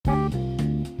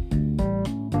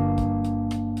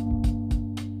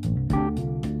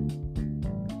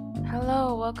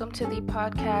welcome to the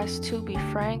podcast To Be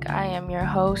Frank. I am your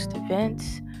host,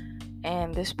 Vince,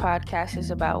 and this podcast is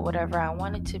about whatever I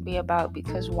want it to be about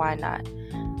because why not?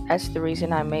 That's the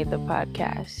reason I made the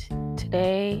podcast.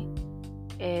 Today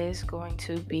is going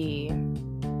to be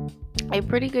a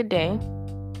pretty good day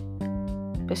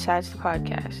besides the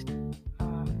podcast.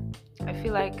 I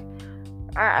feel like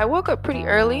I woke up pretty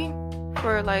early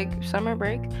for summer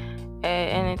break,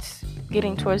 and it's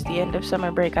getting towards the end of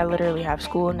summer break. I literally have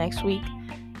school next week,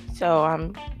 so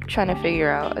I'm trying to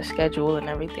figure out a schedule and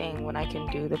everything when I can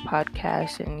do the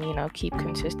podcast and keep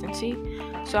consistency.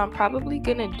 So I'm probably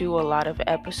gonna do a lot of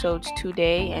episodes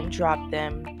today and drop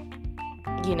them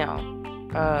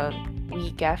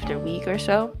week after week or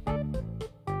so,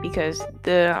 because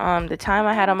the time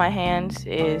I had on my hands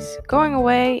is going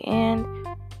away, and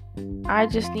I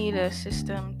just need a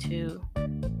system to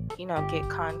get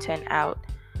content out.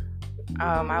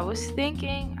 I was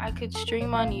thinking I could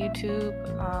stream on YouTube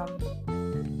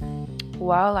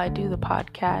while I do the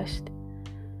podcast,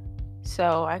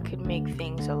 so I could make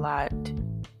things a lot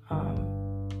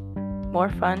more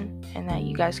fun and that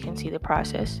you guys can see the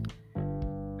process.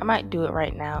 I might do it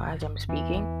right now as I'm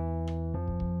speaking.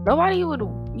 Nobody would,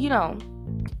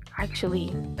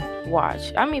 actually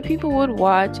watch. I mean, people would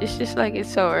watch. It's just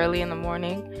it's so early in the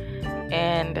morning,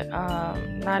 and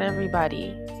not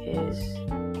everybody is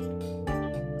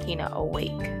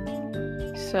awake.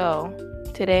 So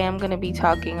today I'm going to be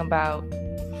talking about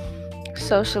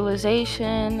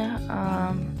socialization,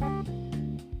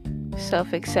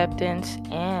 self-acceptance,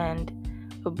 and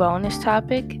a bonus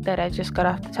topic that I just got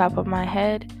off the top of my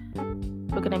head.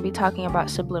 We're going to be talking about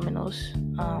subliminals.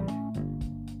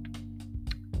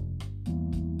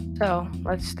 So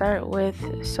let's start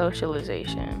with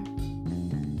socialization.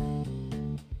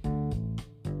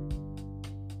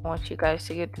 I want you guys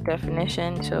to get the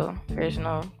definition so there's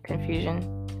no confusion.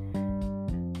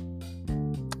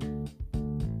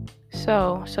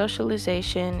 So,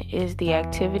 socialization is the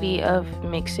activity of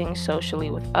mixing socially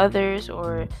with others,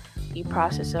 or the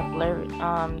process of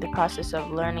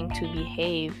learning to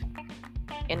behave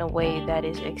in a way that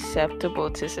is acceptable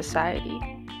to society.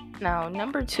 Now,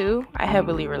 number 2, I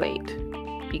heavily relate,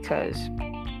 because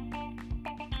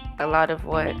a lot of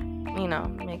what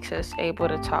makes us able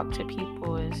to talk to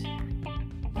people is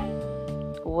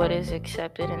what is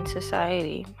accepted in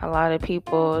society. A lot of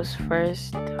people's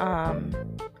first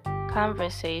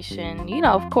conversation,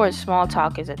 of course, small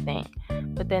talk is a thing,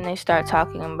 but then they start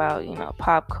talking about,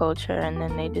 pop culture, and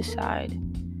then they decide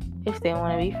if they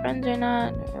want to be friends or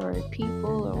not, or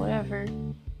people, or whatever.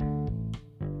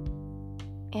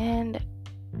 And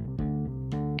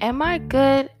am I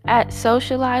good at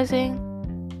socializing?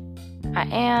 I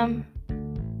am.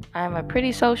 I'm a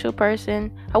pretty social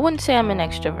person. I wouldn't say I'm an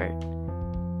extrovert.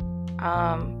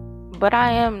 But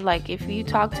I am, if you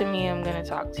talk to me, I'm gonna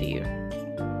talk to you.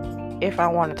 If I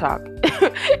want to talk.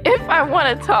 If I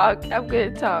want to talk, I'm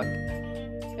gonna talk.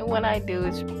 And when I do,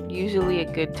 it's usually a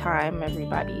good time.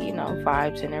 Everybody,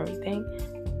 vibes and everything.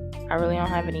 I really don't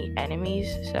have any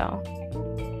enemies, so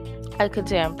I could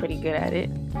say I'm pretty good at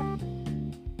it.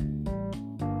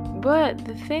 But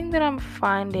the thing that I'm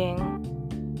finding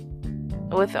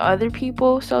with other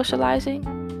people socializing,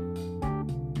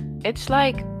 it's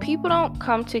people don't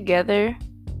come together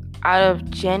out of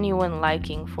genuine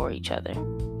liking for each other,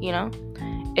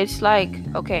 It's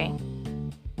okay,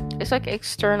 it's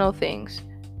external things.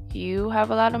 You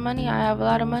have a lot of money, I have a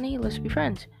lot of money, let's be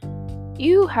friends.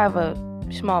 You have a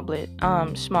small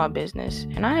business,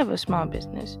 and I have a small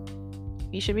business.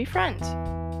 You should be friends.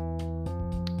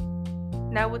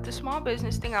 Now, with the small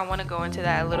business thing, I want to go into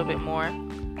that a little bit more.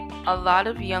 A lot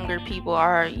of younger people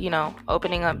are,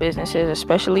 opening up businesses,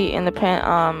 especially in the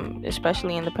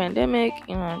pandemic,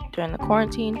 during the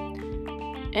quarantine,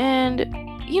 and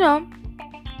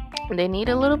they need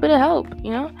a little bit of help.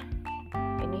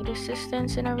 They need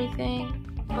assistance and everything,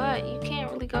 but you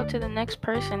can't really go to the next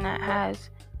person that has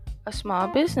a small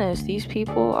business. These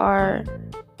people are,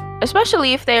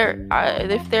 especially if they're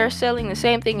selling the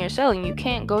same thing you're selling, you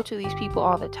can't go to these people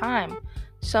all the time.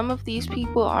 Some of these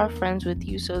people are friends with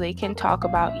you so they can talk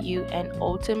about you and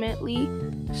ultimately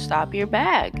stop your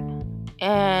bag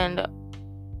and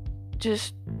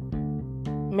just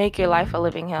make your life a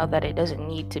living hell that it doesn't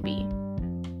need to be.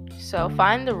 So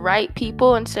find the right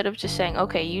people instead of just saying,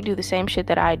 okay, you do the same shit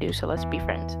that I do, so let's be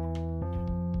friends.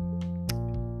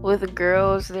 With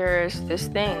girls, there's this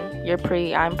thing, you're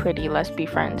pretty, I'm pretty, let's be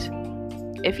friends.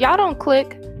 If y'all don't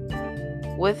click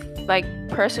with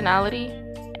personality,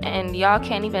 and y'all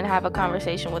can't even have a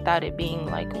conversation without it being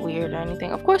weird or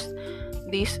anything, of course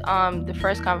the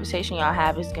first conversation y'all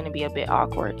have is gonna be a bit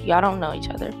awkward. Y'all don't know each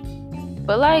other,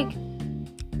 but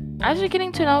as you're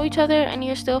getting to know each other and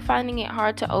you're still finding it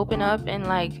hard to open up and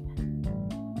like,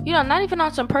 not even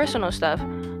on some personal stuff,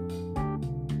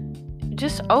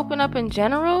 just open up in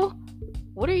general.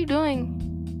 What are you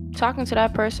doing talking to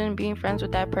that person, being friends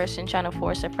with that person, trying to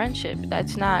force a friendship?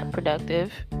 That's not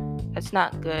productive. That's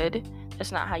not good.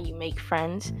 That's not how you make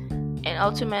friends. And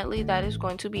ultimately, that is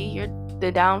going to be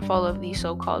the downfall of the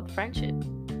so-called friendship.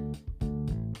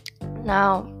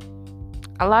 Now,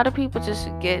 a lot of people just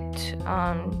get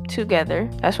together,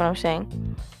 that's what I'm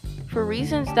saying, for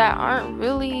reasons that aren't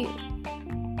really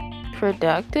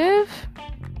productive.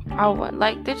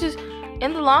 They're just,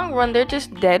 in the long run, they're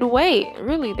just dead weight.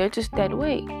 Really, they're just dead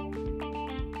weight.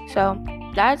 So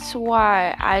that's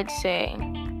why I'd say,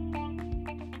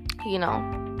 a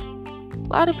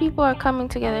lot of people are coming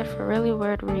together for really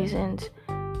weird reasons,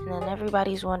 and then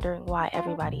everybody's wondering why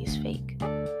everybody is fake.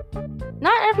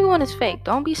 Not everyone is fake.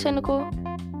 Don't be cynical.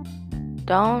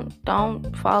 Don't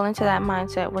fall into that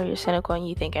mindset where you're cynical and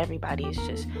you think everybody is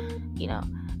just,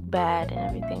 bad and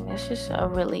everything. That's just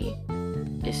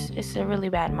it's a really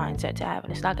bad mindset to have,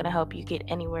 and it's not going to help you get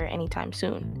anywhere anytime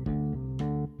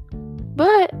soon.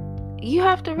 But you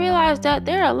have to realize that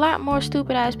there are a lot more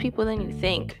stupid ass people than you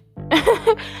think.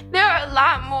 There are a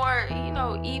lot more,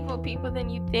 evil people than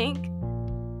you think.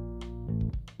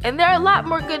 And there are a lot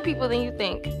more good people than you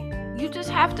think. You just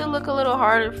have to look a little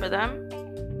harder for them.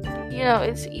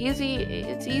 It's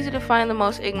easy to find the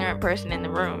most ignorant person in the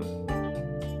room.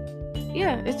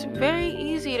 Yeah, it's very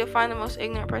easy to find the most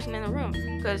ignorant person in the room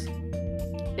because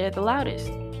they're the loudest.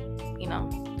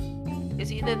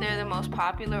 It's either they're the most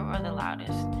popular or the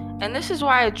loudest. And this is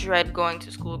why I dread going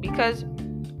to school, because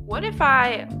what if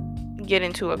I get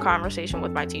into a conversation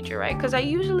with my teacher, right? Because I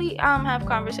usually have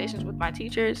conversations with my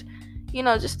teachers,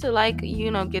 just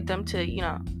to get them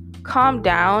to, calm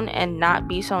down and not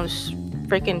be so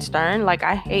freaking stern. Like,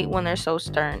 I hate when they're so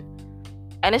stern.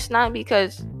 And it's not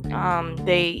because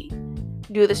they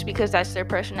do this because that's their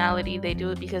personality. They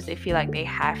do it because they feel like they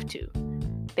have to.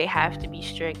 They have to be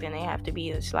strict and they have to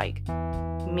be this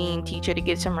mean teacher to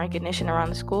get some recognition around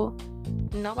the school.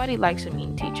 Nobody likes a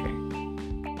mean teacher.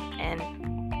 And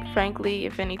frankly,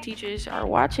 if any teachers are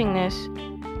watching this,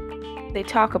 they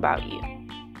talk about you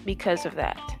because of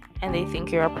that. And they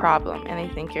think you're a problem and they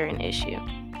think you're an issue.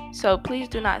 So please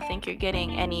do not think you're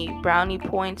getting any brownie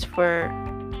points for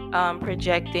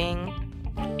projecting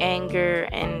anger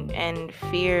and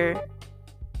fear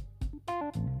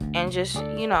and just,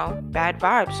 bad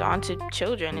vibes onto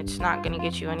children. It's not going to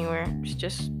get you anywhere. It's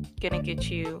just going to get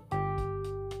you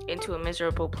into a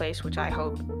miserable place, which I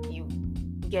hope you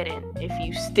get in if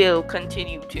you still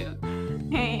continue to,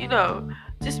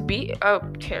 just be a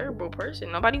terrible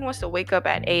person. Nobody wants to wake up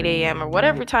at 8 a.m. or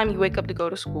whatever time you wake up to go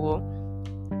to school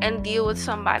and deal with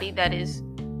somebody that is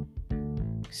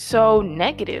so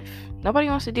negative. Nobody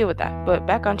wants to deal with that. But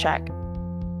back on track.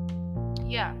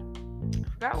 Yeah. I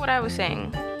forgot what I was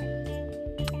saying.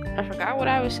 I forgot what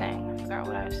I was saying.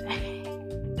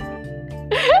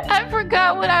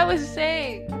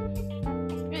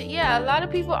 But yeah, a lot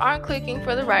of people aren't clicking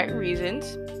for the right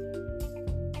reasons.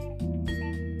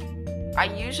 I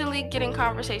usually get in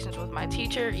conversations with my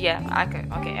teacher. Yeah, I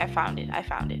found it.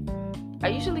 I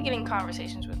usually get in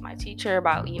conversations with my teacher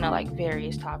about,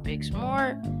 various topics.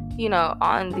 More,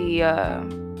 on the,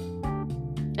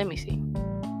 let me see.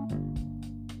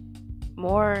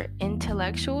 More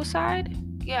intellectual side.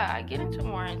 Yeah, I get into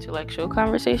more intellectual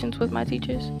conversations with my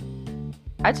teachers.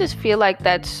 I just feel like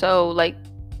that's such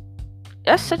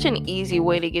an easy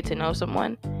way to get to know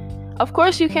someone. Of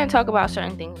course, you can't talk about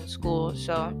certain things in school,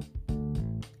 so,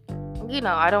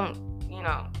 I don't,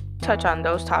 touch on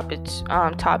those topics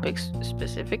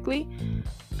specifically.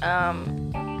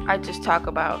 I just talk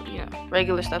about,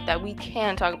 regular stuff that we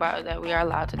can talk about, that we are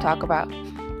allowed to talk about.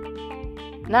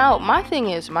 Now, my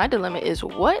dilemma is,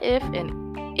 what if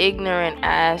an ignorant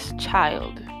ass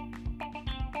child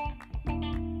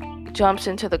jumps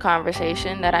into the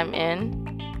conversation that I'm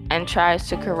in and tries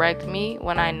to correct me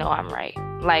when I know I'm right?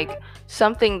 Like,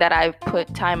 something that I've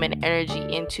put time and energy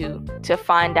into to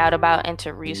find out about and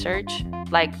to research,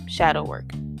 like shadow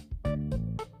work.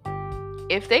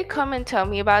 If they come and tell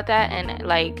me about that and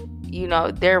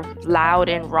they're loud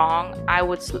and wrong, I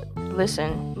would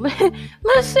listen.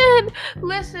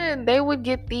 They would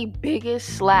get the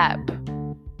biggest slap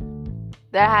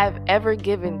that I've ever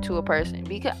given to a person,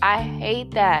 because I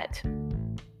hate that.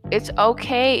 It's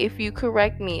okay if you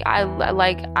correct me.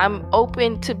 I'm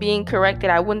open to being corrected.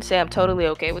 I wouldn't say I'm totally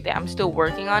okay with it. I'm still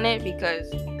working on it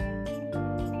because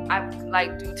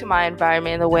due to my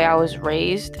environment and the way I was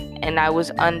raised, and I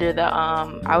was under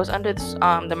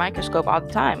the microscope all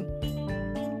the time.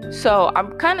 So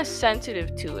I'm kind of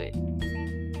sensitive to it.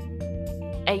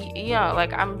 And,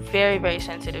 like, I'm very, very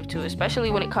sensitive to it, especially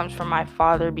when it comes from my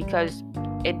father, because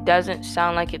it doesn't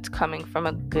sound like it's coming from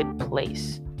a good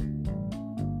place.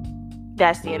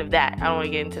 That's the end of that. I don't want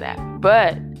to get into that.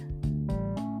 But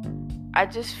I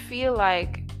just feel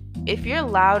like if you're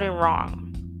loud and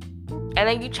wrong, and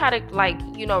then you try to,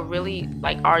 really,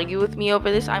 argue with me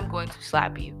over this, I'm going to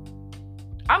slap you.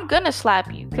 I'm gonna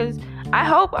slap you, because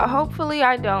hopefully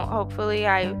I don't. Hopefully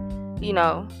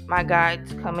my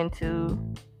guides come into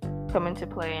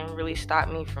play and really stop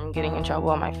me from getting in trouble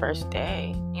on my first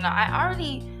day. I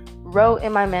already wrote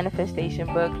in my manifestation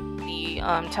book the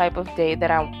type of day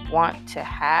that I want to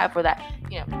have, or that,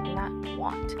 not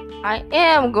want, I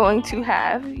am going to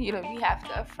have. We have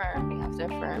to affirm.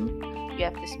 You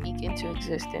have to speak into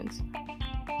existence.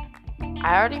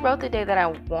 I already wrote the day that I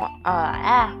want.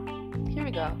 Here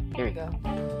we go.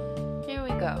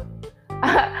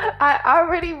 I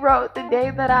already wrote the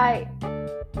day that I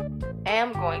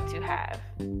am going to have,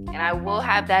 and I will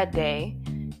have that day.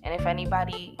 And if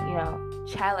anybody,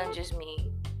 challenges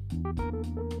me,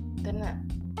 then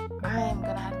I am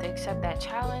gonna have to accept that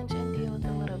challenge and deal with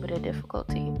a little bit of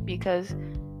difficulty, because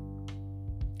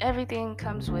everything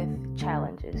comes with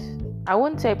challenges. I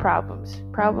wouldn't say problems.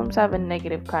 Problems have a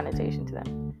negative connotation to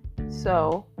them.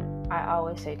 So I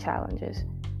always say challenges,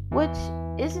 which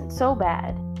isn't so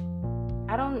bad.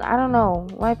 I don't know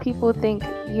why people think,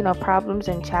 problems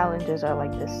and challenges are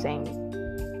like the same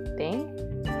thing.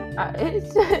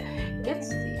 It's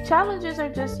challenges are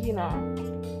just,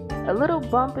 a little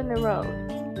bump in the road.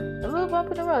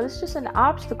 It's just an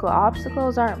obstacle.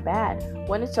 Obstacles aren't bad.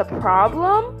 When it's a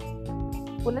problem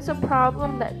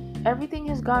that everything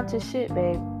has gone to shit,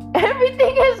 babe.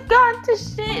 Everything has gone to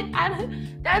shit.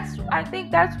 I think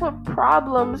that's when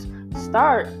problems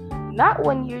start. Not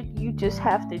when you just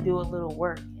have to do a little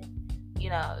work,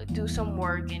 do some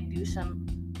work and do some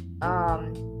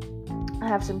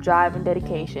have some drive and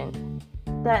dedication.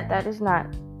 That is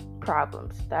not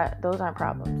problems. Those aren't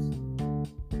problems.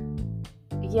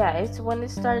 Yeah, it's when it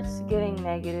starts getting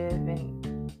negative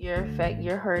and you're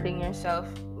hurting yourself,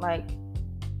 like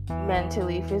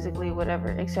mentally, physically, whatever,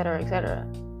 etc.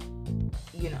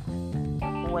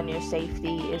 When your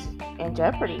safety is in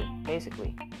jeopardy,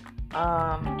 basically.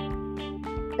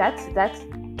 That's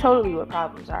totally what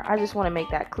problems are. I just want to make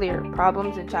that clear.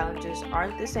 Problems and challenges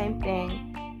aren't the same thing,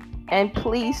 and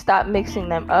please stop mixing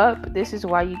them up. This is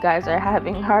why you guys are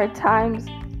having hard times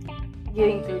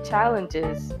getting through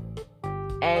challenges,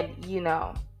 and you're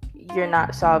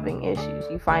not solving issues.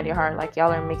 You find it hard, like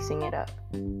y'all are mixing it up.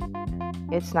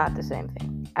 It's not the same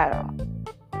thing at all.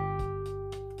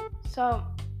 So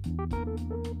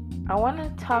I want to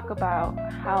talk about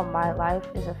how my life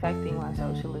is affecting my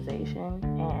socialization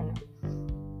and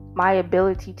my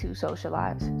ability to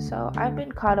socialize. So I've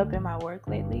been caught up in my work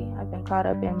lately. I've been caught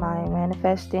up in my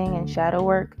manifesting and shadow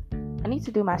work. I need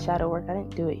to do my shadow work. I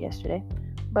didn't do it yesterday.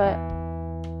 But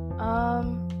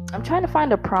I'm trying to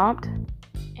find a prompt,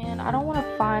 and I don't want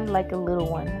to find like a little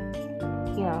one.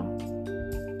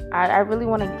 I really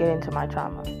want to get into my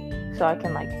trauma so I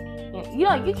can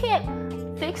you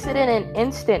can't fix it in an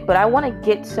instant, but I want to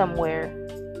get somewhere,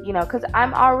 because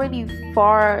I'm already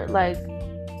far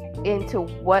into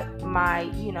what my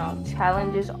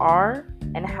challenges are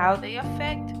and how they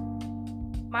affect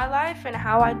my life and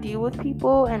how I deal with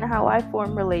people and how I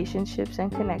form relationships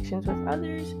and connections with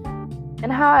others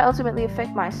and how I ultimately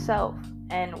affect myself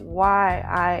and why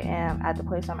I am at the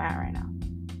place I'm at right now.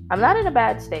 I'm not in a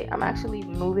bad state. I'm actually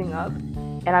moving up,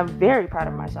 and I'm very proud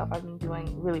of myself. I've been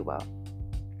doing really well.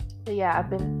 But yeah, I've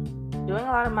been doing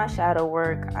a lot of my shadow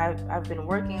work. I've been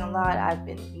working a lot. I've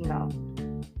been,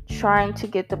 trying to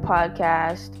get the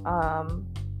podcast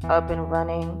up and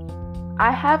running.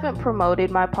 I haven't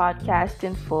promoted my podcast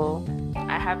in full.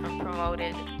 I haven't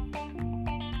promoted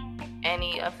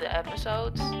any of the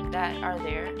episodes that are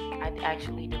there. I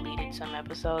actually deleted some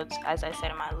episodes, as I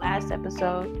said in my last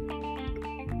episode.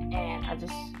 And I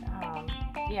just,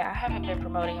 I haven't been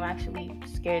promoting. I'm actually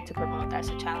scared to promote. That's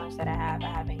a challenge that I have. I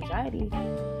have anxiety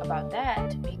about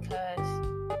that because,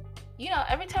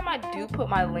 every time I do put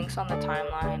my links on the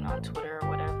timeline on Twitter or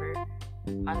whatever,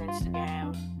 on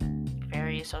Instagram,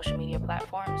 various social media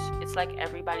platforms, it's like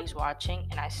everybody's watching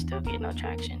and I still get no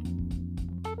traction.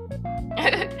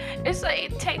 It's like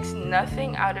it takes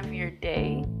nothing out of your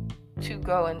day to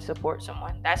go and support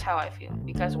someone. That's how I feel.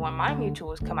 Because when my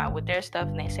mutuals come out with their stuff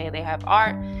and they say they have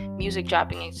art, music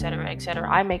dropping, etc.,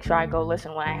 I make sure I go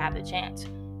listen when I have the chance.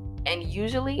 And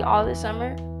usually all this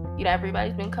summer,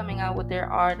 everybody's been coming out with their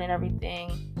art and everything,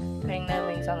 putting their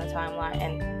links on the timeline,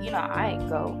 and I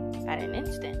go at an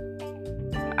instant.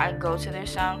 I go to their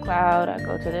SoundCloud, I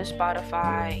go to their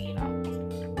Spotify,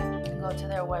 go to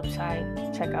their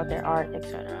website, check out their art,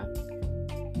 etc.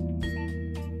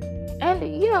 And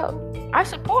I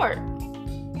support.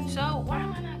 So why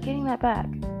am I not getting that back?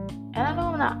 And I know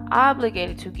I'm not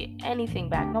obligated to get anything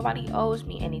back. Nobody owes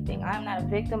me anything. I'm not a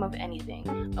victim of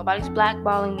anything. Nobody's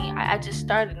blackballing me. I just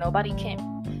started. Nobody can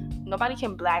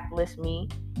blacklist me.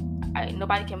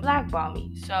 Nobody can blackball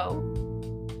me. So,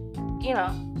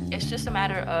 it's just a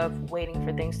matter of waiting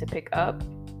for things to pick up.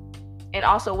 And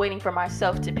also waiting for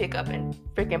myself to pick up and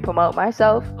freaking promote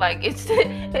myself. Like, it's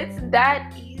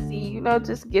that easy,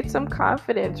 just get some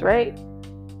confidence, right?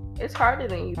 It's harder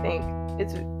than you think.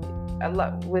 It's a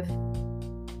lot with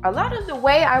a lot of the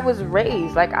way I was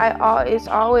raised. Like, it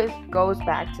always goes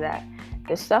back to that.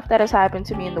 The stuff that has happened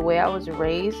to me and the way I was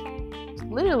raised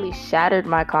literally shattered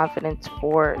my confidence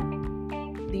for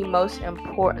the most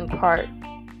important part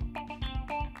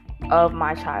of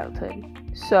my childhood.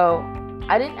 So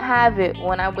I didn't have it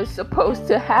when I was supposed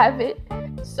to have it.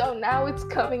 So now it's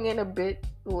coming in a bit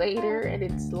later and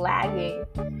it's lagging.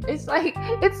 It's like,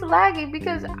 it's lagging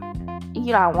because,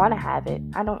 I want to have it.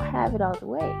 I don't have it all the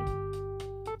way.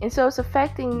 And so it's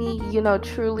affecting me,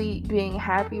 truly being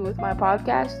happy with my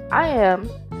podcast. I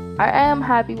am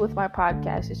happy with my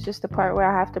podcast. It's just the part where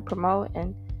I have to promote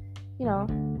and,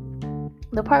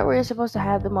 the part where you're supposed to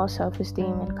have the most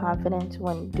self-esteem and confidence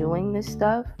when doing this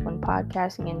stuff, when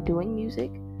podcasting and doing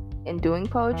music and doing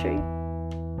poetry.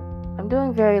 I'm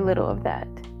doing very little of that.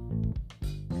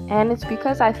 And it's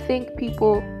because I think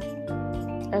people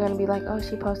are going to be like, oh,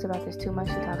 she posts about this too much.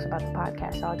 She talks about the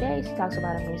podcast all day. She talks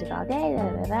about her music all day. Da,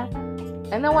 da, da, da.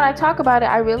 And then when I talk about it,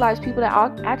 I realize people that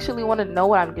actually want to know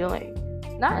what I'm doing.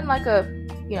 Not in like a,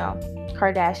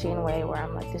 Kardashian way where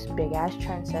I'm like this big ass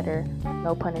trendsetter.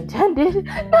 No pun intended.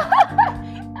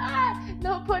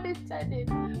 No pun intended.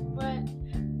 But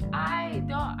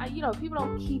people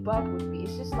don't keep up with me.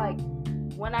 It's just like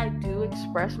when I do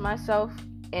express myself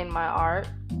in my art,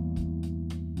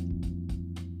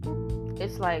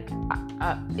 it's like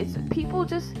it's people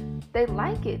just, they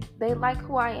like it. They like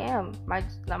who I am, my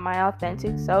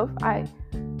authentic self.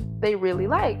 They really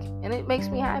like, and it makes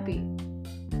me happy.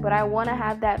 But I want to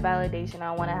have that validation. I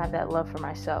want to have that love for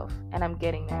myself, and I'm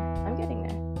getting there.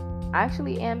 I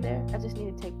actually am there. I just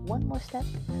need to take one more step,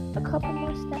 a couple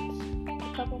more steps,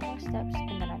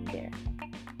 and then I'm there.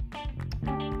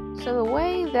 So the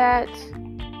way that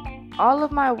all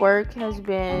of my work has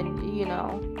been,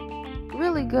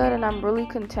 really good, and I'm really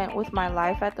content with my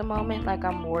life at the moment. Like,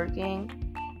 I'm working.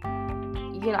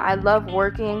 I love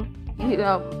working.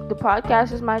 The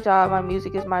podcast is my job. My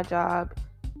music is my job.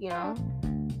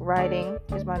 Writing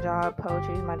is my job.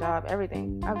 Poetry is my job.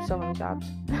 Everything. I have so many jobs.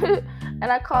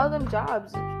 And I call them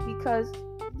jobs because,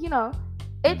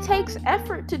 it takes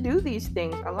effort to do these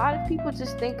things. A lot of people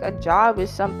just think a job is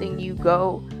something you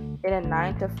go in a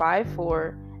 9-to-5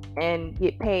 for and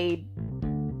get paid,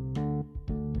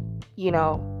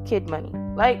 kid money.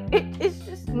 Like, it's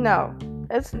just, no,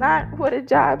 that's not what a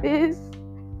job is.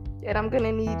 And I'm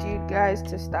gonna need you guys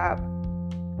to stop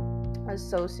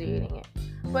associating it.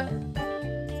 But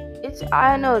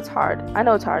I know it's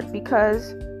hard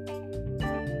because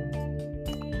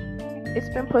it's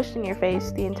been pushed in your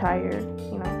face the entirety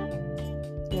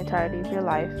of your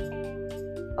life.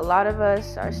 A lot of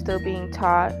us are still being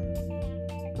taught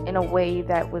in a way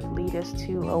that would lead us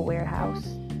to a warehouse.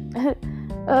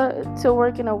 To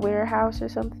work in a warehouse or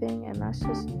something, and that's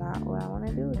just not what I want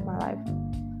to do with my life.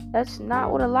 That's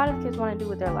not what a lot of kids want to do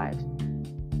with their lives.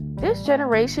 This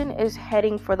generation is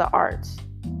heading for the arts.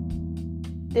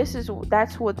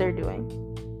 That's what they're doing.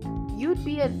 You'd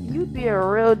be a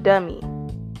real dummy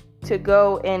to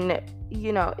go and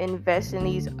invest in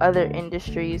these other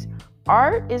industries.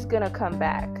 Art is gonna come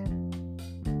back,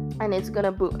 and it's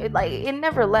gonna boom. It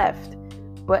never left,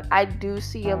 but I do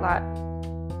see a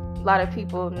lot of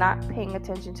people not paying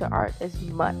attention to art as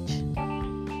much.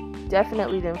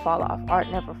 Definitely didn't fall off. Art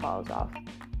never falls off,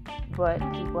 but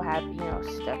people have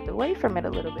stepped away from it a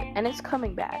little bit, and it's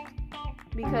coming back.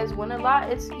 Because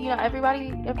every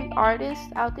artist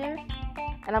out there,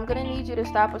 and I'm gonna need you to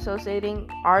stop associating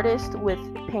artist with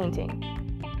painting.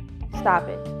 Stop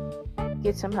it.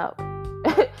 Get some help.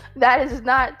 That is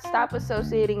not, stop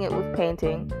associating it with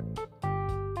painting.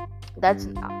 That's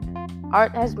not.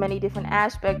 Art has many different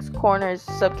aspects, corners,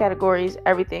 subcategories,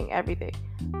 everything.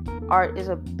 Art is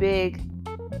a big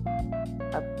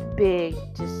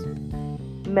just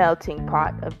melting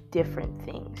pot of different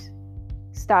things.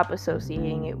 Stop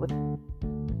associating it with,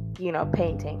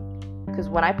 painting. Because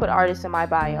when I put artist in my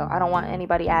bio, I don't want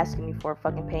anybody asking me for a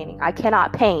fucking painting. I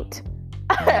cannot paint.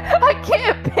 I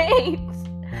can't paint.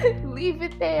 Leave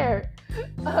it there.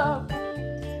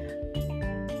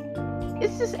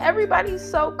 It's just everybody's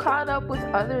so caught up with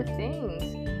other things.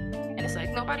 And it's like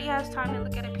nobody has time to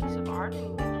look at a piece of art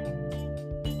anymore.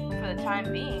 For the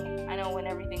time being, I know when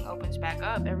everything opens back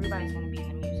up, everybody's going to be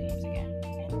in the museums again.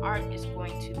 And art is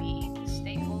going to be the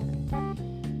staple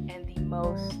and the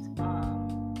most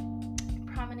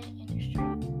prominent industry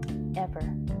ever.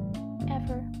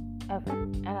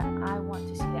 And I want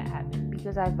to see that happen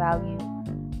because I value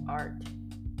art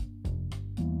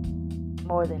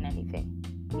more than anything.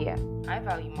 Yeah, I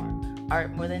value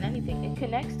art more than anything. It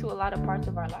connects to a lot of parts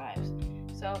of our lives.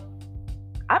 So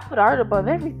I put art above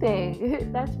everything.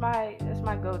 That's my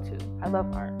go-to. I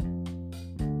love art.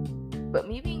 But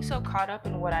me being so caught up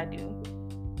in what I do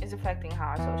is affecting how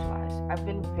I socialize. I've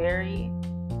been very,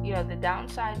 the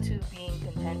downside to being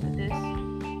content with this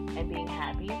and being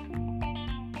happy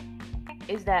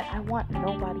is that I want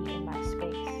nobody in my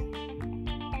space.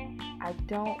 I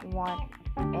don't want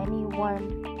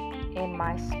anyone in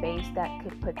my space that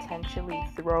could potentially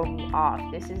throw me off.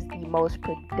 This is the most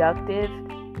productive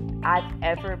I've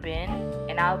ever been,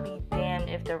 and I'll be damned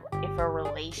if a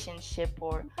relationship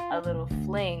or a little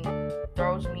fling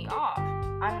throws me off.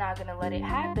 I'm not gonna let it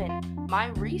happen. My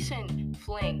recent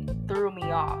fling threw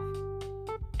me off,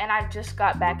 and I just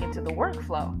got back into the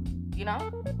workflow.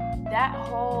 That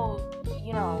whole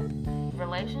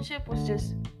relationship was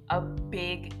just a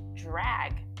big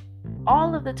drag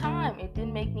all of the time. It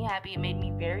didn't make me happy. It made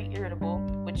me very irritable,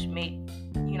 which made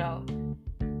me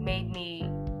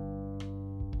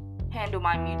handle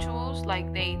my mutuals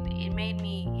it made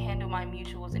me handle my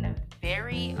mutuals in a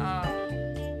very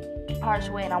harsh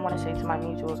way. And I want to say to my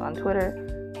mutuals on Twitter,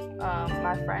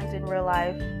 my friends in real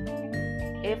life,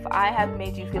 if I have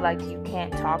made you feel like you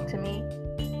can't talk to me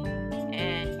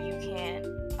and you can't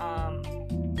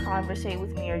conversate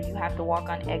with me, or you have to walk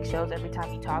on eggshells every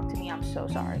time you talk to me, I'm so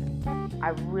sorry. I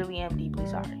really am deeply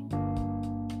sorry.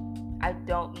 I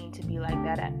don't mean to be like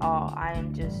that at all. I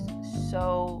am just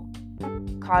so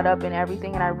caught up in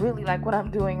everything, and I really like what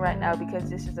I'm doing right now because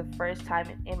this is the first time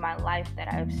in my life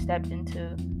that I've stepped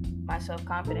into my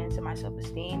self-confidence and my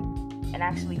self-esteem and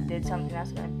actually did something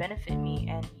that's going to benefit me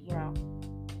and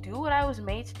do what I was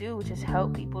made to do, which is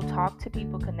help people, talk to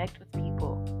people, connect with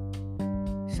people.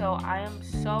 So I am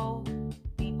so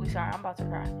deeply sorry. I'm about to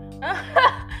cry.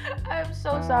 I am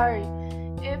so sorry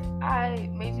if I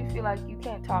made you feel like you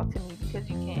can't talk to me, because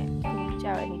you can't. You can reach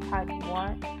out anytime you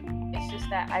want. It's just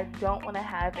that I don't want to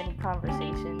have any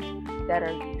conversations that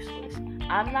are useless.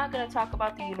 I'm not going to talk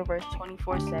about the universe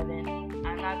 24/7.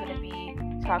 I'm not going to be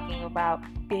talking about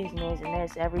business and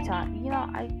this every time.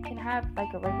 I can have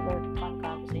like a regular fun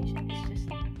conversation. It's just,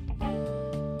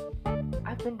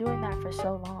 I've been doing that for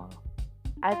so long.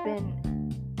 I've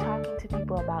been talking to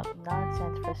people about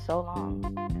nonsense for so long.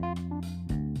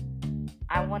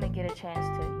 I want to get a chance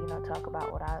to, talk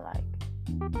about what I like.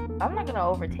 I'm not going to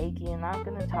overtake you, and I'm not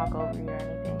going to talk over you or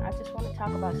anything. I just want to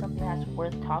talk about something that's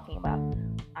worth talking about.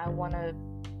 I want to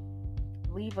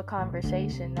leave a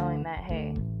conversation knowing that,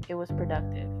 hey, it was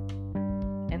productive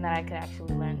and that I could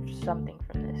actually learn something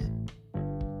from this,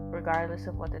 regardless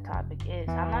of what the topic is.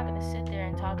 I'm not going to sit there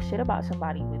and talk shit about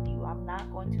somebody with you. I'm not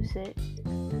going to sit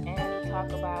and talk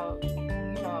about,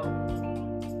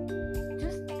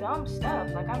 just dumb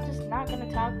stuff. Like, I'm just not going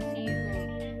to talk to you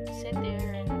and sit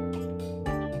there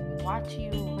and watch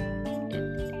you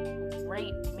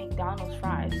rate McDonald's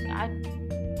fries.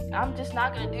 I'm just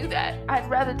not going to do that. I'd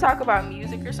rather talk about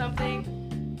music or something,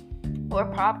 or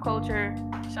pop culture,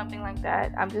 something like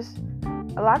that.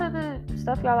 A lot of the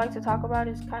stuff y'all like to talk about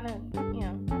is kind of,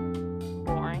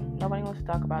 boring. Nobody wants to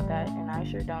talk about that, and I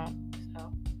sure don't.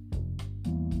 So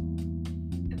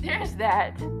there's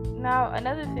that. Now,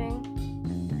 another thing,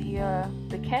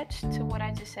 the catch to what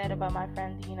I just said about my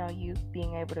friend, you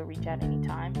being able to reach out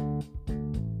anytime.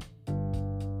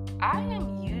 I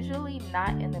am usually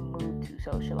not in the mood to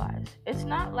socialize. It's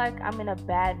not like I'm in a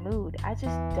bad mood. I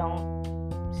just don't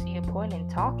see a point in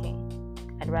talking.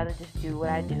 I'd rather just do what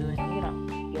I do and,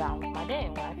 get on with my day.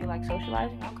 And when I feel like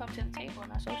socializing, I'll come to the table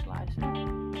and I'll socialize.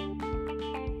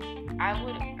 I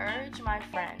would urge my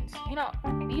friends,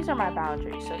 these are my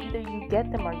boundaries. So either you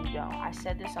get them or you don't. I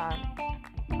said this on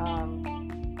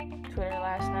Twitter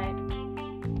last night.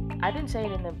 I didn't say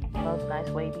it in the most nice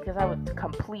way because I was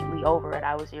completely over it.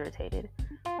 I was irritated.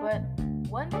 But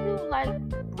when you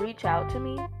reach out to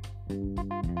me,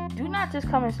 do not just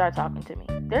come and start talking to me.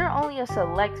 There are only a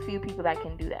select few people that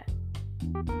can do that.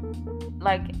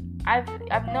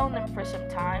 I've known them for some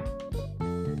time.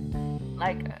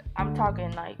 I'm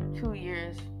talking 2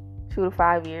 years, 2 to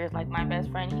 5 years. Like, my best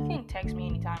friend, he can text me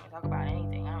anytime and talk about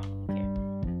anything. I don't really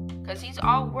care.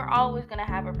 because we're always gonna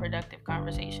have a productive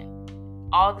conversation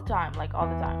all the time.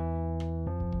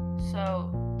 So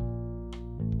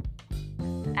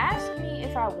ask me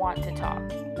if I want to talk,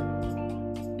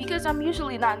 because I'm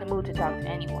usually not in the mood to talk to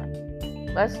anyone.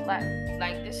 This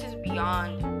is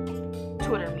beyond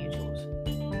Twitter mutuals.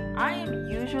 I am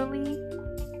usually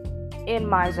in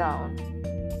my zone.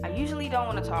 I usually don't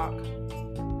want to talk.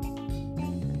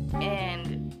 And,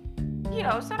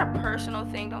 it's not a personal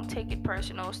thing. Don't take it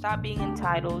personal. Stop being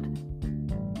entitled.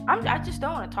 I just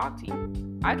don't want to talk to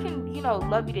you. I can,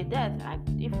 love you to death.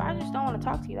 If I just don't want to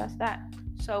talk to you, that's that.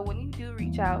 So when you do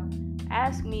reach out,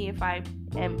 ask me if I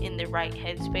am in the right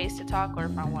headspace to talk or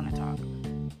if I want to talk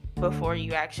before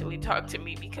you actually talk to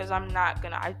me, because I'm not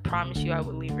gonna. I promise you, I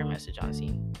will leave your message on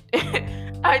scene.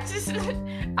 I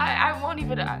won't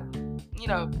even.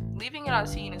 Leaving it on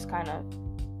scene is kind of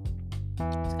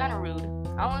rude.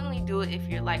 I'll only do it if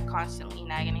you're constantly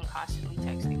nagging and constantly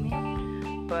texting me.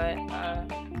 But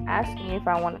ask me if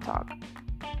I want to talk,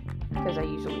 because I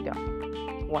usually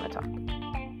don't want to talk.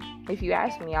 If you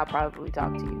ask me, I'll probably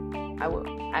talk to you. I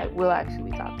will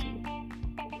actually talk to you,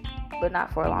 but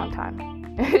not for a long time.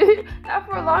 Not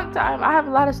for a long time. I have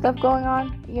a lot of stuff going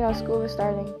on. School is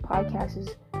starting, podcast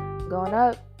is going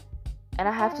up, and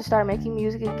I have to start making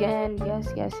music again. Yes.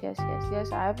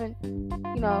 I haven't,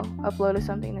 uploaded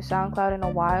something to SoundCloud in a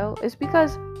while. It's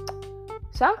because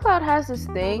SoundCloud has this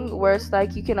thing where it's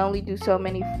you can only do so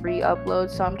many free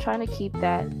uploads, so I'm trying to keep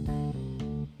that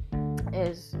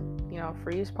as,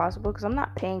 free as possible, because I'm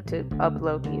not paying to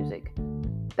upload music.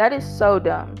 That is so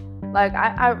dumb.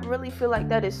 I really feel like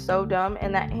that is so dumb,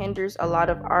 and that hinders a lot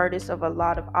of artists of a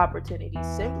lot of opportunities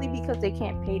simply because they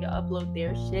can't pay to upload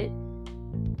their shit.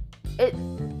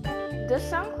 Does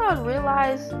SoundCloud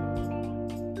realize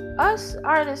us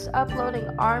artists uploading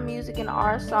our music and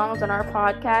our songs and our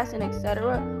podcasts and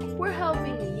etc., we're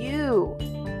helping you.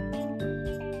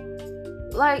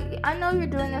 I know you're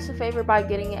doing us a favor by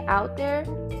getting it out there,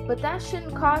 but that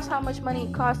shouldn't cost how much money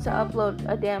it costs to upload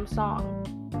a damn song.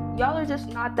 Y'all are just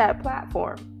not that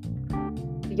platform.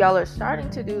 Y'all are starting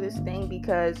to do this thing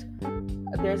because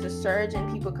there's a surge in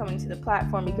people coming to the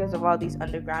platform because of all these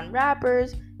underground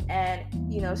rappers and,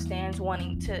 stans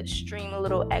wanting to stream a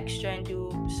little extra and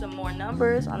do some more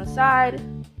numbers on the side.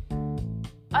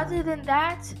 Other than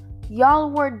that, y'all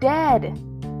were dead.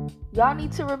 Y'all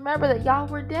need to remember that y'all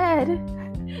were dead.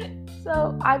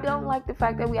 So I don't like the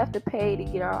fact that we have to pay to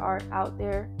get our art out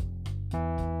there.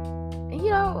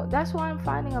 And that's why I'm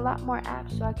finding a lot more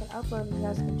apps so I can upload and you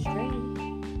guys can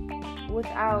stream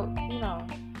without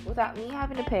me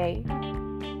having to pay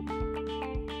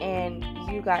and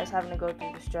you guys having to go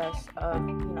through the stress of,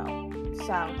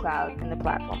 SoundCloud and the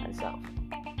platform itself.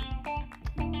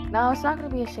 Now, it's not going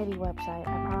to be a shitty website.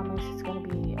 I promise. It's going to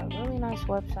be a really nice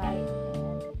website,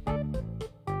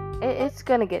 and it's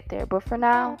going to get there. But for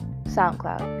now,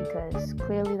 SoundCloud, because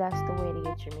clearly that's the way to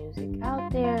get your music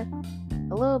out there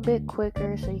a little bit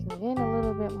quicker so you can gain a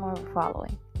little bit more of a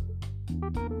following.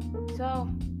 So,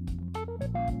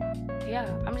 yeah,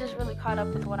 I'm just really caught up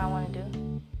with what I want to do.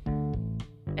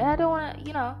 And I don't want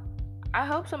to, I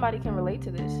hope somebody can relate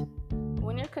to this.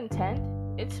 When you're content,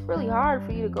 it's really hard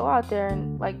for you to go out there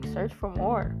and search for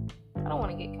more. I don't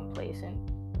want to get complacent.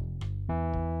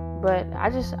 But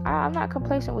I'm not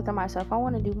complacent within myself. I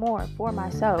want to do more for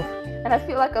myself. And I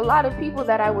feel like a lot of people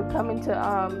that I would come into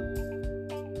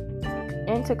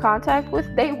contact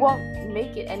with, they won't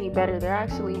make it any better. They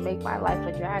actually make my life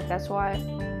a drag. That's why,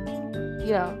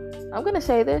 I'm going to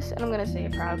say this, and I'm going to say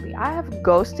it proudly. I have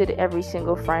ghosted every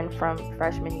single friend from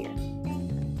freshman year.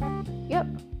 Yep.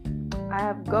 I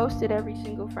have ghosted every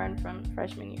single friend from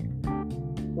freshman year.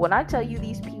 When I tell you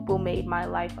these people made my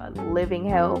life a living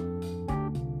hell,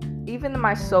 even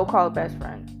my so-called best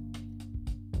friend,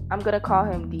 I'm going to call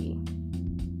him D.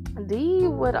 D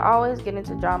would always get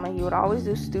into drama. He would always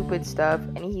do stupid stuff,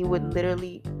 and he would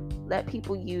literally let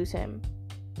people use him.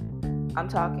 I'm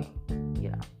talking,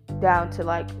 down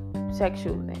to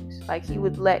sexual things. He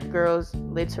would let girls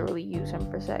literally use him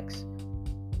for sex.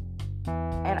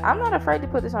 And I'm not afraid to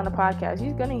put this on the podcast.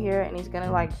 He's gonna hear it and he's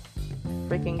gonna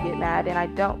freaking get mad, and I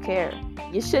don't care.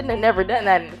 You shouldn't have never done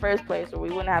that in the first place, or we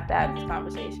wouldn't have to have this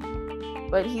conversation.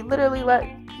 But he literally let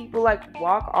people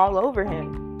walk all over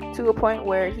him to a point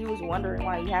where he was wondering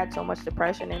why he had so much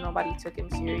depression and nobody took him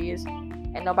serious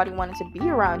and nobody wanted to be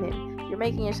around him. You're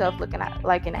making yourself look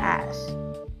like an ass.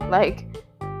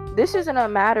 This isn't a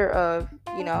matter of,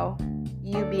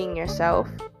 you being yourself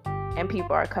and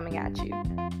people are coming at you.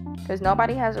 Because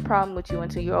nobody has a problem with you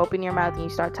until you open your mouth and you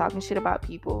start talking shit about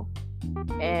people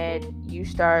and you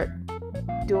start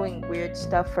doing weird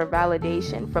stuff for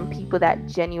validation from people that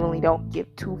genuinely don't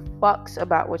give two fucks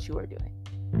about what you are doing.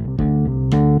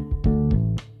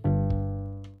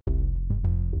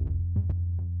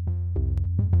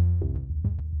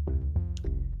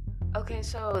 Okay,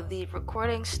 so the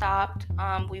recording stopped.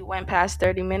 We went past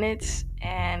 30 minutes,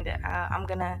 and I'm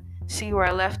gonna see where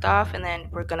I left off, and then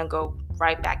we're gonna go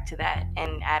right back to that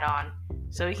and add on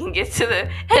so we can get to the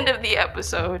end of the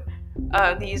episode.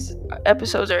 These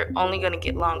episodes are only gonna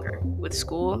get longer with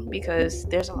school because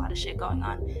there's a lot of shit going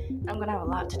on. I'm gonna have a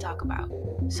lot to talk about.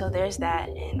 So there's that,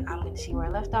 and I'm gonna see where I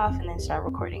left off and then start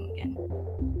recording again.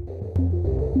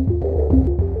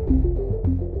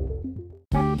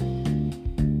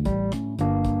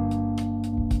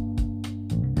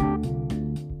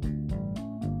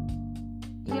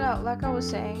 Like I was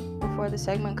saying before the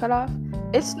segment cut off,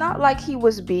 it's not like he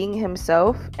was being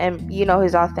himself and,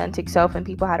 his authentic self and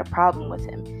people had a problem with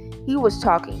him. He was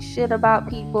talking shit about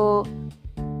people,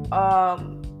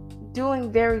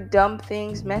 doing very dumb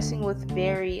things, messing with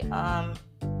very,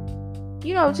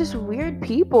 just weird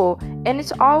people. And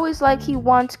it's always like he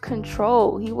wants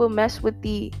control. He will mess with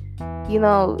the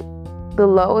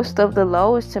lowest of the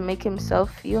lowest to make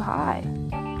himself feel high,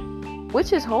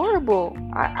 which is horrible.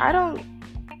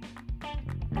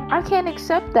 I can't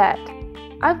accept that.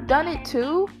 I've done it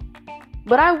too,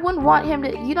 but I wouldn't want him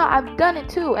to, I've done it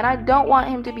too, and I don't want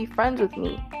him to be friends with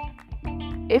me.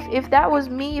 If that was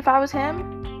me, if I was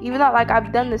him, even though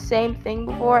I've done the same thing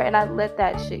before and I let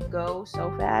that shit go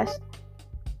so fast,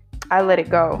 I let it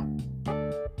go.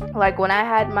 When I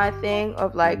had my thing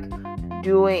of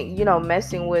doing,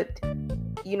 messing with,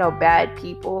 bad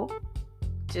people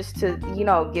just to,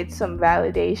 get some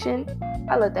validation,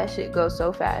 I let that shit go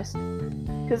so fast.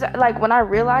 Because, when I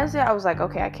realized it, I was like,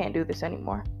 okay, I can't do this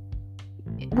anymore.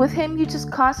 With him, you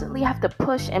just constantly have to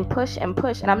push and push and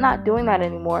push. And I'm not doing that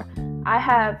anymore. I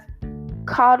have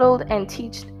coddled and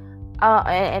teached. Teached.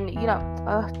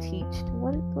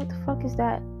 What the fuck is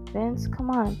that, Vince? Come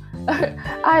on.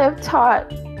 I have taught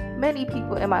many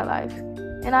people in my life.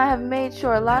 And I have made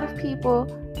sure a lot of people,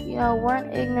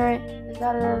 weren't ignorant.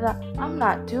 I'm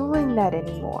not doing that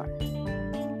anymore.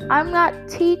 I'm not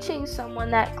teaching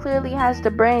someone that clearly has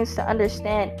the brains to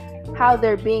understand how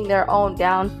they're being their own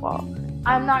downfall.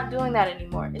 I'm not doing that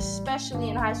anymore, especially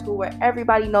in high school where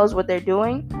everybody knows what they're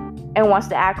doing and wants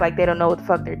to act like they don't know what the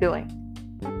fuck they're doing.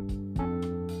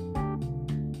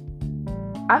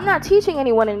 I'm not teaching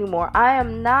anyone anymore. I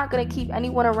am not going to keep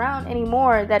anyone around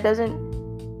anymore that doesn't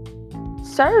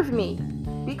serve me.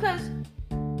 Because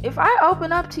if I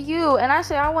open up to you and I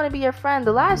say I want to be your friend,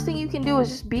 the last thing you can do is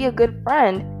just be a good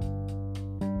friend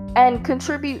and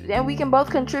contribute, and we can both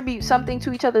contribute something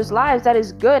to each other's lives that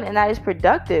is good and that is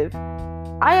productive.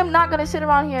 I am not going to sit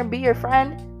around here and be your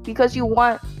friend because you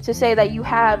want to say that you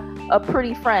have a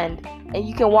pretty friend and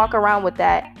you can walk around with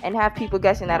that and have people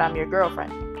guessing that I'm your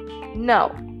girlfriend.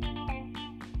 No.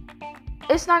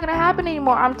 It's not going to happen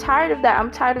anymore. I'm tired of that.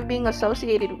 I'm tired of being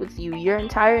associated with you. Your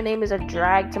entire name is a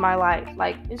drag to my life.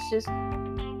 It's just,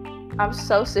 I'm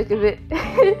so sick of it.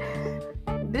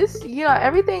 This,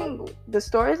 everything, the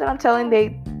stories that I'm telling,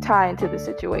 they tie into the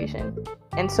situation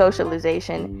and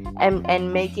socialization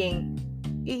and making,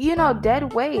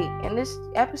 dead weight. And this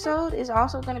episode is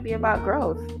also going to be about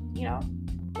growth.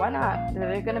 Why not?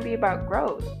 They're going to be about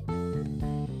growth.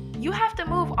 You have to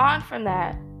move on from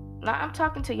that. Now, I'm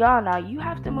talking to y'all now. You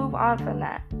have to move on from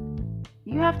that.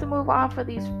 You have to move on for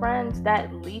these friends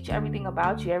that leech everything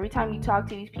about you. Every time you talk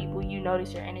to these people, you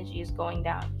notice your energy is going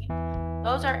down.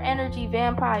 Those are energy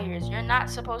vampires. You're not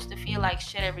supposed to feel like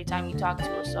shit every time you talk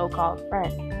to a so-called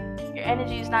friend. Your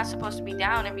energy is not supposed to be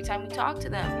down every time you talk to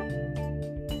them.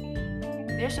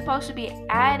 They're supposed to be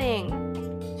adding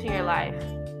to your life.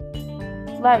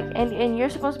 And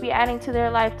you're supposed to be adding to their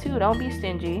life too. Don't be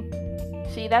stingy.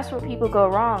 See, that's where people go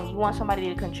wrong. You want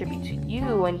somebody to contribute to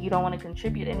you and you don't want to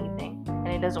contribute anything. And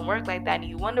it doesn't work like that. And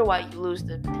you wonder why you lose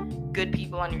the good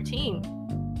people on your team.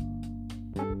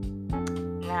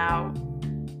 Now,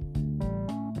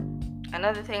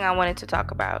 another thing I wanted to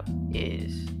talk about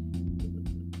is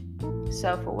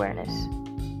self-awareness.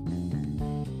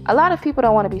 A lot of people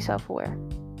don't want to be self-aware.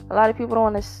 A lot of people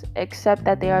don't want to accept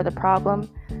that they are the problem.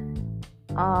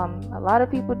 A lot of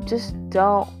people just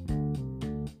don't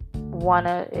want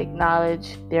to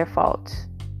acknowledge their faults.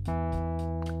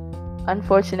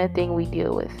 Unfortunate thing we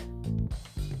deal with.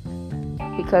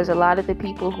 Because a lot of the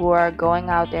people who are going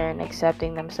out there and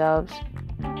accepting themselves,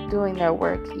 doing their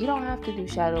work, you don't have to do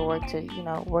shadow work to,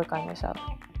 work on yourself.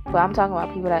 But I'm talking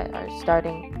about people that are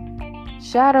starting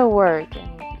shadow work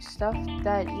and stuff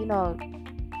that,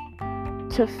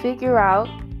 to figure out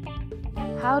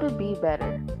how to be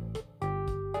better.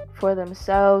 for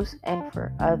themselves and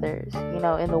for others,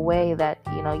 in the way that,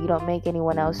 you don't make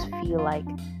anyone else feel like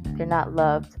they're not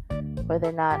loved or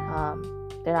they're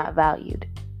not valued.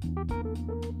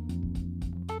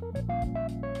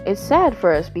 It's sad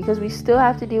for us because we still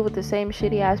have to deal with the same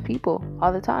shitty ass people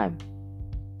all the time.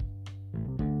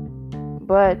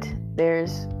 But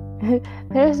there's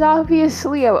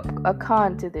obviously a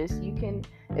con to this. You can,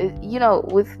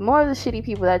 with more of the shitty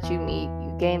people that you meet,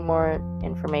 you gain more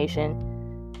information.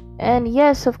 And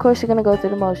yes, of course, you're going to go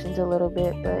through the motions a little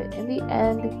bit, but in the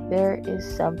end, there is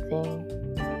something,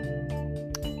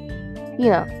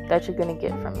 that you're going to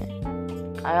get from it.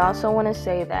 I also want to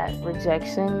say that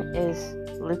rejection is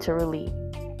literally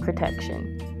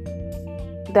protection.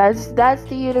 That's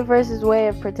the universe's way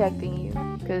of protecting you,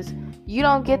 because you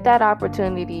don't get that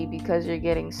opportunity because you're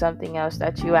getting something else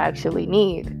that you actually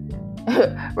need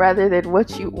rather than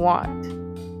what you want.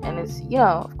 And it's,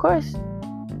 of course,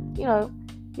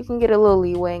 you can get a little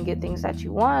leeway and get things that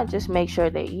you want. Just make sure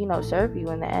they, serve you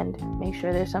in the end. Make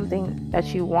sure there's something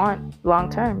that you want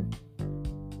long term.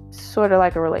 Sort of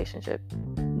like a relationship.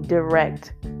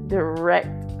 Direct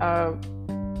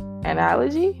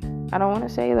analogy. I don't want to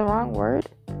say the wrong word.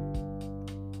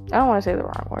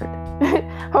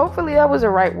 Hopefully that was the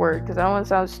right word, because I don't want to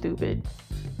sound stupid.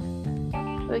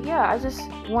 But yeah, I just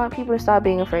want people to stop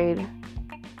being afraid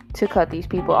to cut these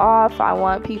people off. I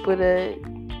want people to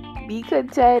be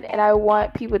content, and I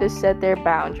want people to set their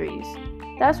boundaries.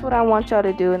 That's what I want y'all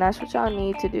to do, and that's what y'all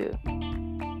need to do.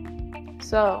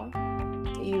 So,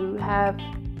 you have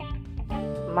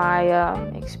my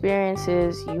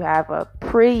experiences. You have a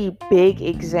pretty big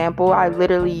example. I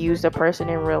literally used a person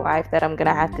in real life that I'm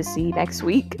gonna have to see next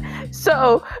week.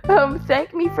 So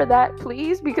thank me for that,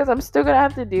 please, because I'm still gonna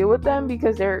have to deal with them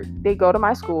because they go to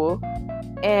my school,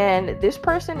 and this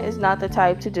person is not the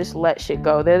type to just let shit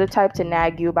go. They're the type to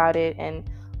nag you about it and,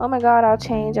 oh my god, I'll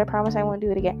change, I promise I won't do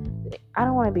it again. I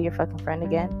don't want to be your fucking friend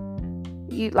again.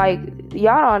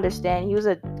 Y'all don't understand. He was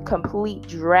a complete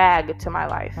drag to my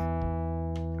life.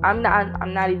 I'm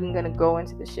not even gonna go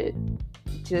into the shit.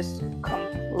 Just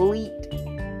complete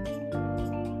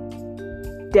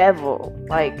devil.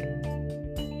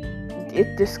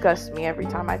 It disgusts me every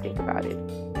time I think about it.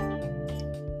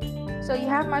 So you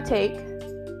have my take.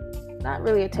 Not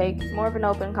really a take, more of an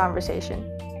open conversation.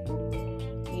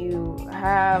 You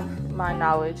have my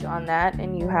knowledge on that,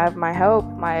 and you have my help,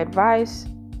 my advice.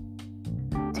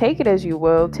 Take it as you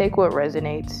will. Take what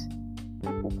resonates.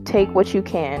 Take what you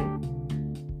can.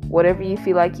 Whatever you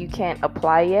feel like you can't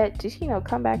apply yet, just,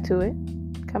 come back to it.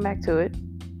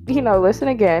 Listen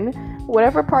again.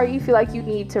 Whatever part you feel like you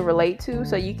need to relate to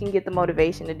so you can get the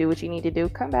motivation to do what you need to do,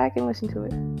 come back and listen to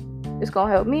it. It's going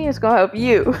to help me. It's going to help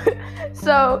you.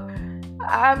 So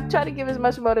I'm trying to give as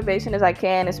much motivation as I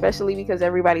can, especially because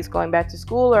everybody's going back to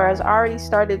school or has already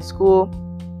started school.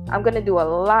 I'm going to do a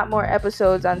lot more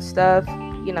episodes on stuff,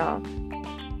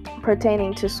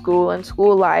 pertaining to school and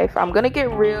school life. I'm gonna get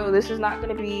real. This is not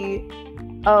gonna be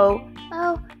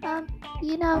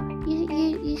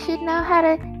you should know how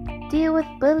to deal with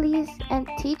bullies and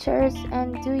teachers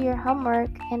and do your homework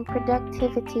and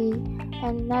productivity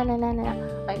and no.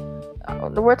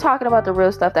 We're talking about the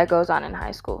real stuff that goes on in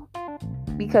high school,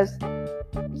 because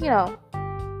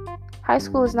high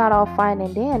school is not all fine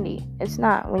and dandy. It's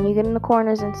not. When you get in the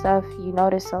corners and stuff, you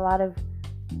notice a lot of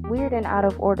weird and out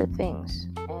of order things.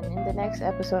 In the next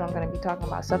episode, I'm going to be talking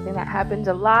about something that happens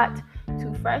a lot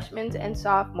to freshmen and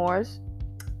sophomores,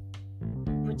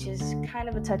 which is kind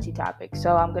of a touchy topic.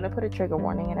 So I'm going to put a trigger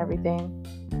warning and everything,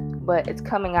 but it's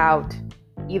coming out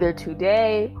either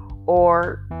today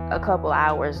or a couple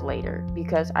hours later,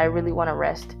 because I really want to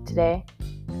rest today.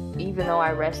 Even though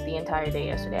I rest the entire day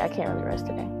yesterday, I can't really rest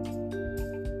today.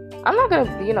 I'm not going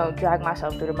to, drag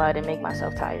myself through the mud and make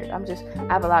myself tired. I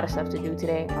have a lot of stuff to do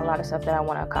today, a lot of stuff that I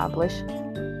want to accomplish.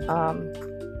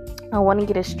 I want to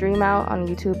get a stream out on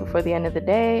YouTube before the end of the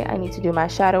day. I need to do my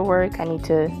shadow work. I need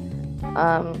to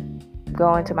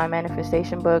go into my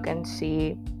manifestation book and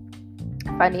see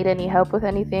if I need any help with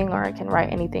anything, or I can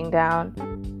write anything down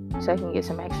so I can get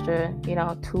some extra,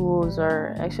 tools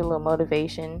or extra little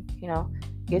motivation,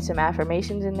 get some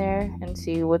affirmations in there and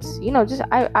see what's,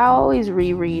 I always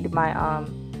reread my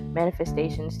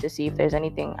manifestations to see if there's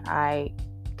anything I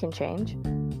can change.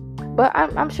 But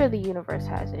I'm sure the universe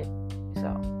has it, so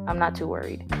I'm not too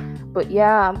worried. But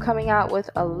yeah, I'm coming out with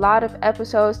a lot of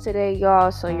episodes today, y'all.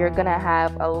 So you're gonna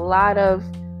have a lot of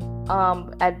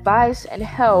advice and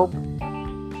help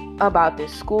about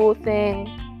this school thing.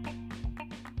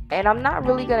 And I'm not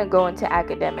really gonna go into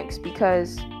academics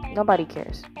because nobody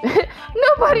cares.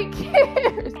 Nobody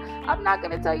cares. I'm not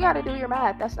gonna tell you how to do your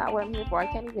math. That's not what I'm here for. I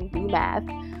can't even do math.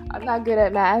 I'm not good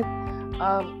at math.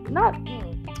 I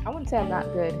wouldn't say I'm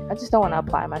not good. I just don't want to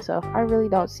apply myself. I really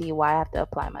don't see why I have to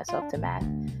apply myself to math.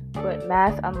 But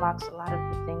math unlocks a lot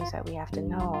of the things that we have to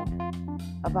know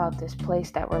about this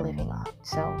place that we're living on.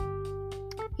 So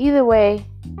either way,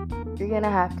 you're going to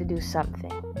have to do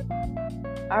something.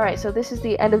 Alright, so this is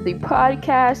the end of the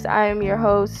podcast. I am your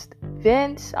host,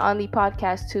 Vince, on the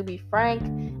podcast To Be Frank,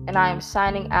 and I am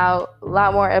signing out. A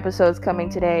lot more episodes coming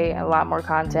today, a lot more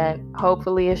content.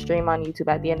 Hopefully a stream on YouTube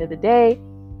at the end of the day.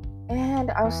 And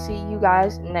I'll see you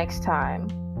guys next time.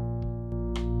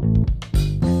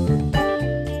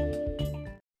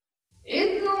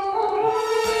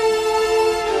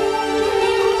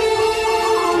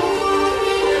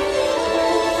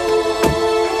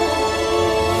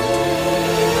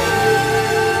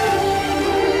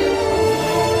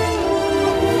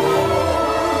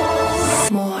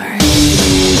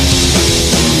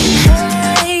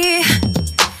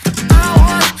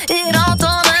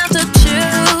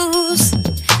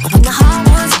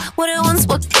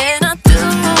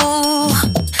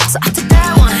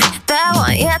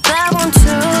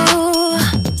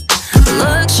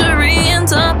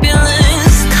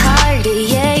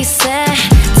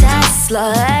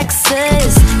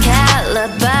 Lexus,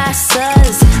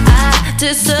 Calabasas, I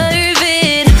deserve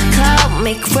it. Call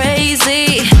me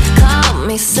crazy, call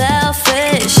me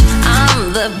selfish,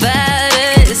 I'm the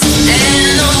baddest,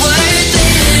 and I'm worth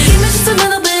it. Give me just a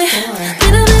little bit,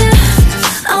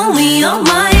 on me, on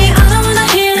mine. I don't wanna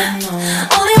hear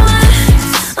only one,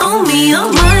 on me,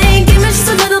 on mine. Give me just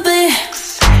a little bit,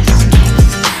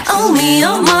 on me,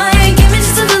 on mine. Give me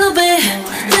just a little bit.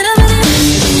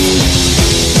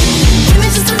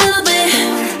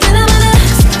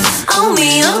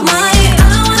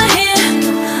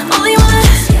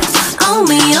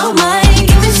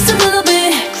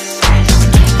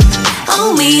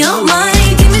 Oh my,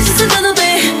 give me just a little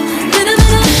bit, little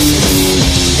bit of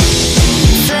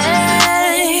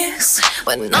sex,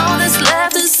 when all